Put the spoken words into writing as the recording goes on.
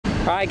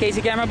Alright,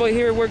 Casey Camera Boy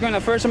here. We're going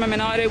to First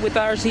Amendment audit with the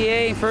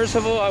RCA. First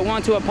of all, I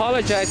want to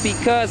apologize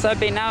because I've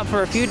been out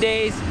for a few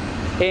days,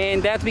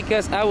 and that's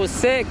because I was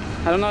sick.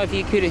 I don't know if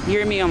you could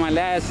hear me on my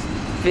last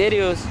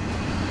videos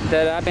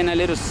that I've been a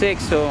little sick,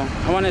 so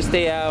I want to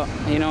stay out,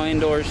 you know,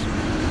 indoors.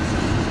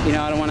 You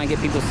know, I don't want to get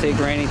people sick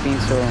or anything.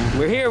 So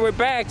we're here, we're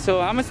back.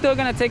 So I'm still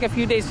going to take a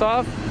few days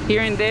off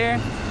here and there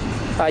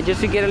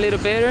just to get a little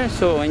better.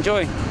 So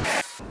enjoy. How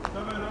can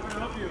I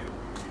help you?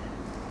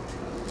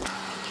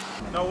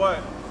 Know what?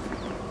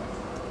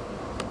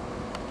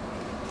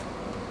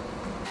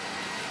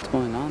 What's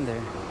going on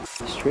there?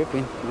 He's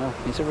tripping. Oh,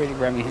 he's already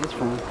grabbing his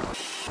phone.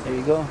 There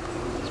you go.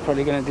 He's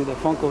probably gonna do the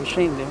Funko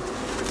shame there.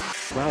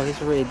 Wow,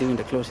 he's already doing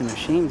the closing of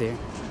shame there.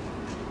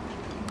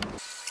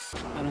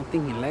 I don't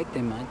think he liked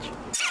it much.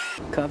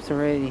 Cops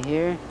already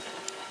here.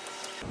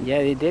 Yeah,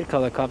 they did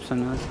call the cops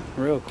on us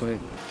real quick.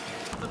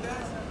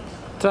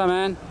 What's up,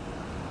 man?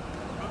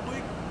 Real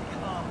quick,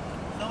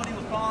 somebody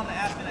was calling and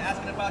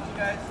asking about you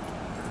guys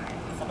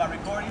about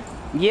recording.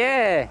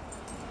 Yeah.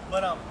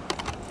 But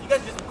you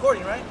guys are just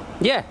recording, right?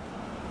 Yeah.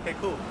 Okay,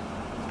 cool.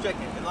 Just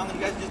checking. As long as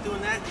you guys are just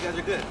doing that, you guys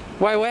are good.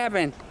 Why? What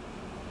happened?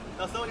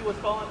 No, somebody was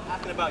calling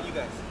asking about you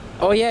guys.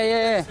 Oh yeah,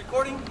 yeah, Just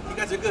recording, you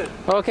guys are good.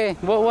 yeah. Okay.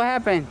 What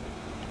happened?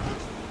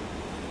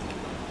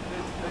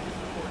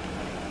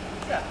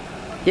 Yeah.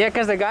 Yeah,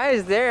 cause the guy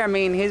is there. I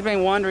mean, he's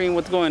been wondering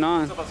what's going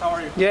on. What's up, how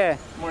are you? Yeah.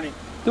 Good morning.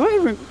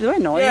 Do I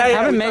know you? I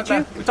haven't met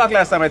you. We talked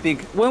last time, I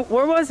think. Where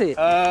was it?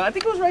 I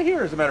think it was right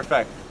here, as a matter of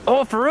fact.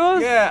 Oh, for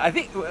real? Yeah, I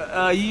think no,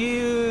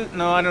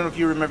 I don't know if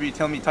you remember you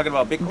telling me talking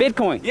about Bitcoin.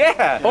 Bitcoin.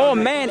 Yeah. Oh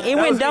man, it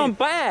went down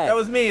bad. That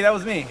was me.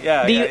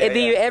 Yeah. Do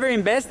you ever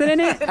invested in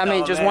it? I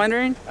mean, No, just man.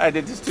 wondering. I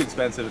did. It's too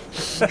expensive.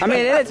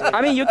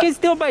 I mean, you can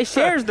still buy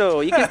shares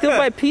though. You can still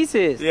buy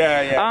pieces.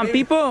 Yeah.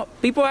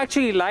 People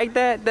actually like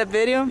that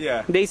video.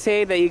 Yeah. They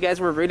say that you guys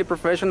were really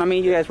professional. I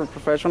mean, you guys were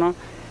professional.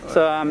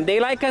 So they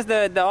like us.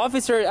 The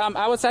officer.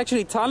 I was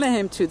actually telling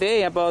him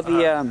today about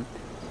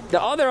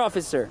the other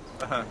officer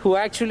who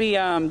actually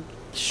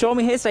showed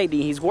me his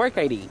ID, his work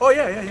ID. Oh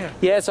yeah.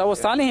 Yeah, so I was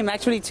telling him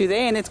actually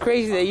today, and it's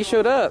crazy that you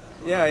showed up.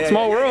 Yeah.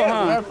 Small world, As a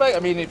huh? matter of fact, I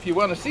mean, if you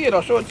want to see it,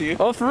 I'll show it to you.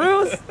 Oh, for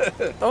real?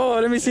 Oh,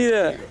 let me see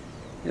that.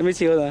 Let me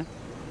see, hold on.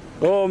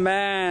 Oh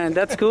man,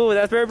 that's cool.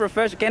 That's very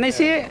professional. Can I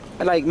see it?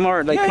 Like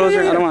more, like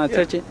closer. I don't want to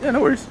touch it. Yeah,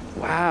 no worries.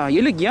 Wow,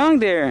 you look young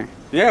there.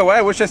 Yeah, why?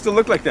 I wish I still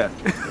looked like that.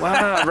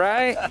 Wow,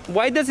 right?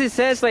 Why does it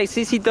says like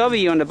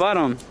CCW on the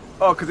bottom?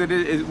 Oh, because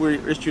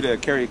we're issued a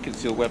carry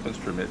concealed weapons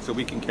permit, so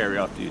we can carry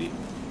off duty.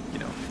 You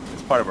know,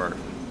 it's part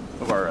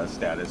of our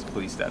status,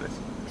 police status.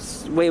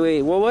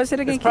 Wait, what was it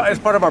again? It's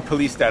part of our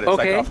police status,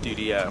 Okay. like off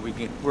duty. Yeah,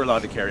 we're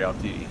allowed to carry off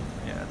duty.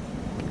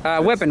 Yeah.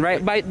 Weapon,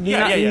 right? But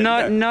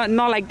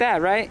not like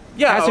that, right?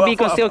 Yeah, It has to be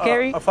concealed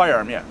carry. A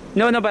firearm, yeah.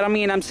 No, but I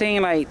mean, I'm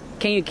saying like,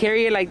 can you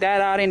carry it like that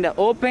out in the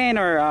open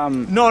or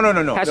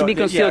No. Has to be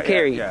concealed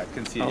carry. Yeah,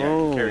 concealed.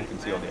 Oh. Yeah, carry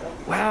concealed. Yeah.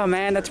 Wow,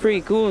 man, that's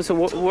pretty cool. So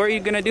what are you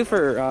gonna do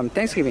for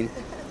Thanksgiving?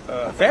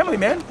 Family,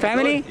 man.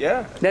 Family?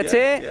 Yeah. That's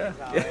it. it?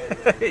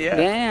 Yeah.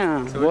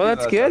 Damn. So Well,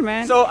 that's good,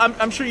 man. So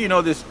I'm sure you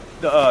know this.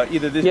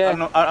 Either this.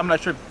 Yeah. I'm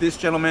not sure if this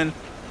gentleman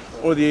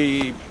or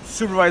the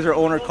supervisor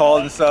owner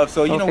called and stuff.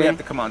 So you know we Okay. have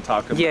to come on and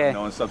talk. Yeah. You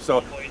know, and stuff.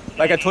 So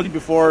like I told you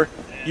before,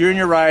 you're in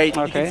your right.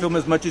 You Okay. can film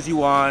as much as you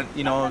want.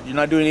 You know, you're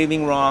not doing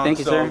anything wrong. Thank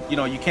you, so sir. you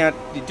know you can't.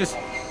 You just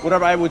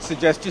whatever I would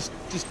suggest, just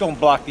don't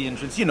block the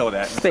entrance. You know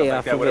that. and Stay stuff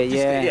off like that. of Whatever. it,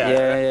 Just stay-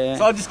 yeah.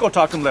 So I'll just go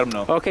talk to him, let him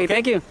know. Okay,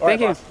 thank you. All right,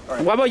 Thank you. boss. All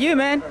right. What about you,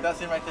 man? That's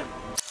it right there.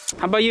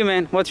 How about you,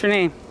 man? What's your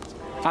name?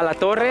 A la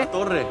Torre?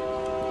 Torre.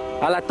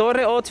 A la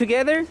Torre all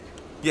together?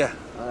 Yeah.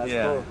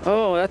 Yeah.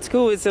 Oh, that's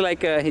cool. It's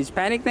like a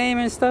Hispanic name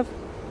and stuff?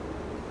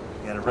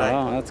 Got it right.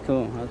 Oh, that's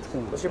cool. That's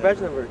cool. What's your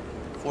badge number?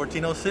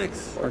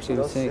 1406.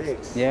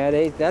 1406.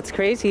 Yeah, that's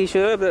crazy. He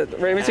showed up.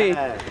 Let me see.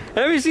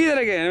 Let me see that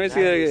again.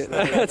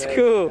 That's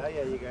cool. Oh,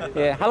 yeah, you got it.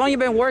 Yeah. How long you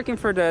been working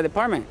for the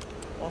department?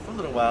 Oh, for a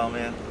little while,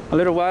 man. A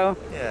little while.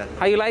 Yeah.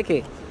 How you like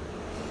it?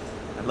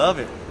 I love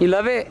it. You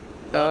love it?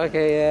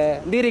 Okay,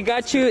 yeah. Did it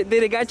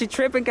got you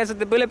tripping because of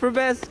the bulletproof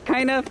vest?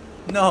 Kind of?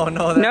 No.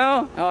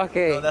 No?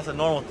 Okay. No, that's a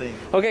normal thing.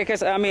 Okay,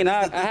 because I mean,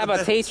 I have a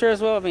taser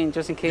as well. I mean,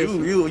 just in case.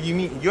 You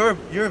mean your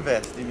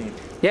vest? You mean?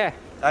 Yeah.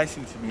 I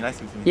see what you mean.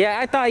 Yeah,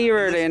 I thought you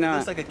were It in.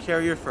 looks like a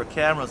carrier for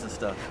cameras and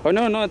stuff. Oh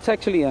no, it's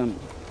actually it's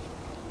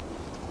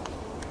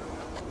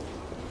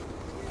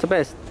the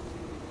best.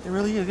 It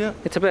really is, yeah.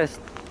 It's the best.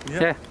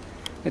 Yeah,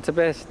 it's the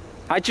best.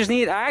 I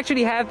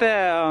actually have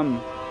the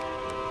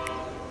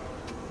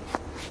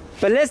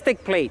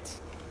ballistic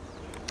plates.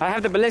 I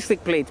have the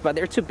ballistic plates, but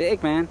they're too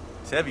big, man.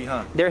 It's heavy,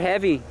 huh? They're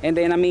heavy, and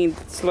then I mean,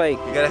 it's like.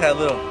 You gotta have a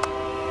little.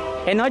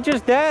 And not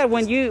just that,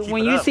 when you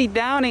up. sit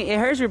down, it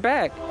hurts your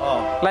back.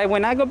 Oh. Like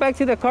when I go back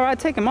to the car, I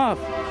take them off.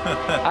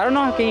 I don't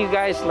know how can you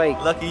guys like.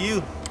 Lucky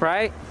you.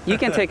 Right? You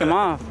can take them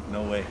off.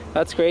 No way.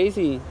 That's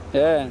crazy.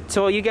 Yeah.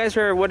 So you guys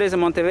are, what is it,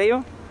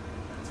 Monteveo?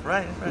 That's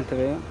right.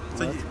 Monteveo.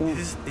 So That's cool.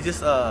 is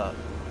this a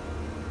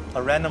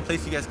random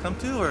place you guys come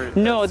to, or?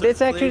 No, a certain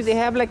this actually, place? they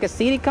have like a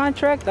city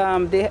contract.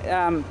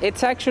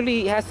 It's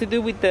actually has to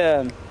do with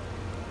the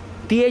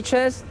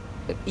DHS,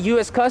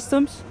 U.S.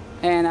 Customs.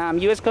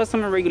 and U.S.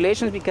 Customs and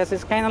Regulations, because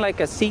it's kind of like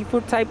a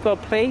seafood type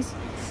of place.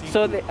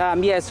 So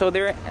yeah, so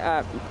they're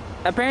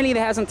apparently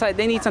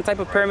they need some type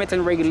of permits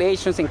and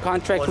regulations and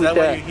contracts. Is that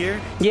why you're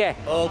here? Yeah.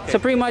 Oh, okay. So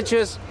pretty much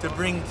just to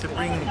bring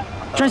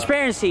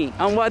transparency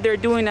on what they're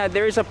doing.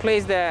 There is a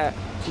place that,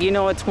 you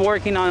know, it's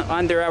working on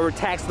under our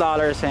tax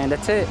dollars, and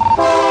that's it.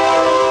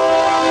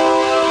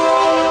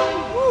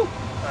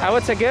 Oh,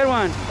 it's a good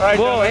one. All right,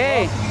 whoa,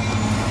 hey.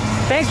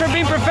 Thanks for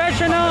being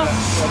professional.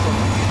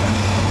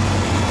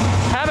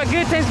 Have a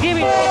good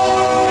Thanksgiving.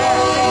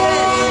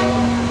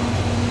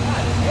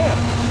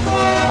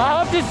 I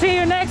hope to see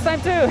you next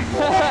time too.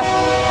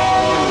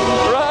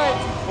 Right.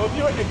 Well,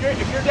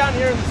 if you're down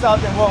here in the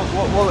south, then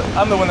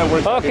I'm the one that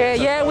works. Okay,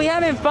 yeah, we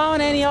haven't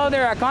found any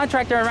other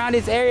contractor around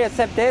this area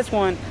except this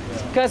one,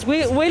 because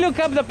we look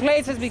up the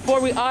places before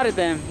we audit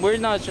them. We're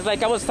not just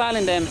like I was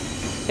telling them.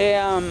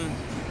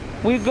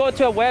 We go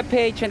to a web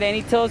page and then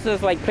he tells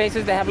us like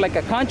places that have like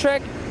a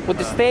contract with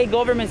the state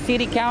government,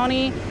 city,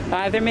 county,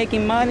 if they're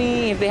making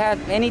money, if they have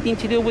anything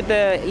to do with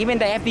even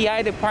the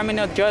FBI, Department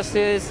of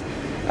Justice,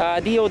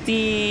 DOD,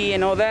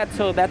 and all that.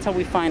 So that's how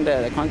we find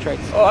the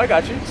contracts. Oh, I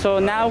got you. So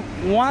now,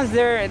 once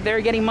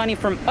they're getting money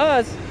from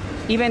us,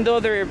 even though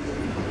they're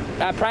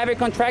private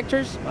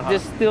contractors, they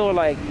still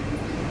like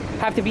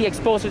have to be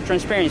exposed to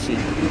transparency.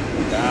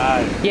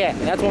 Got it. Yeah,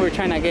 that's what we're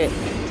trying to get.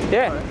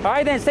 Yeah. All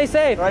right then, stay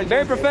safe. Right,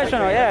 very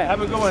professional. Yeah.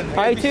 Have a good one. All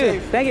right, too.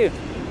 Safe. Thank you.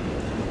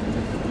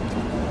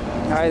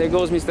 All right, there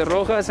goes Mr.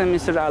 Rojas and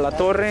Mr. La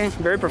Torre.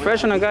 Very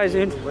professional guys,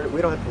 dude.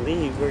 We don't have to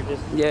leave.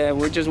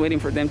 We're just waiting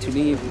for them to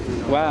leave.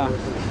 Wow.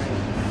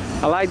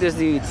 I like this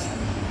dudes.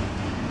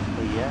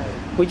 Yeah.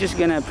 We're just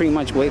gonna pretty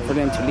much wait for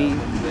them to leave.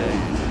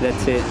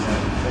 That's it.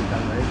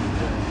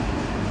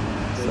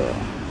 So,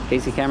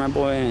 Casey Camera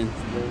Boy and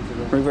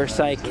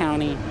Riverside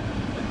County.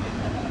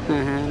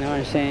 Know what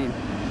I'm saying.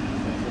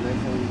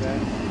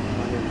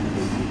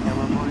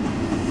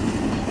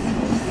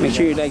 Make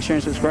sure you like, share,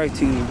 and subscribe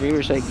to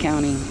Riverside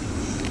County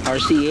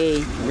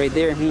RCA right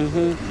there.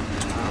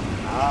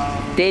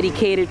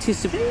 Dedicated to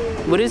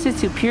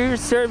superior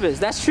service.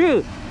 That's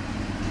true.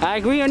 I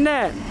agree on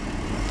that.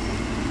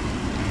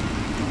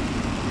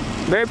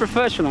 Very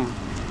professional.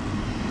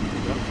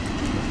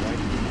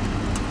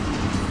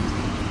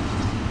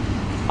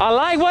 I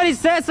like what it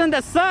says on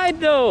the side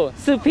though.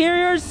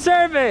 Superior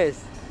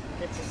service.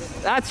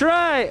 That's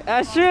right.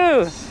 That's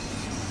true.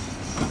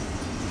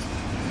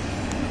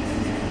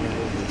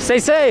 Stay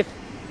safe.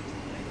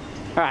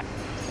 All right.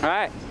 All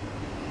right.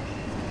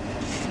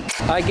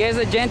 I guess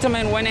the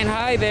gentleman went in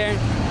high there.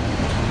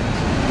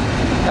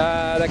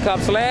 The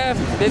cops left.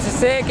 This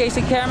is it.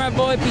 Casey Camera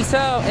Boy. Peace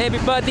out,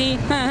 everybody.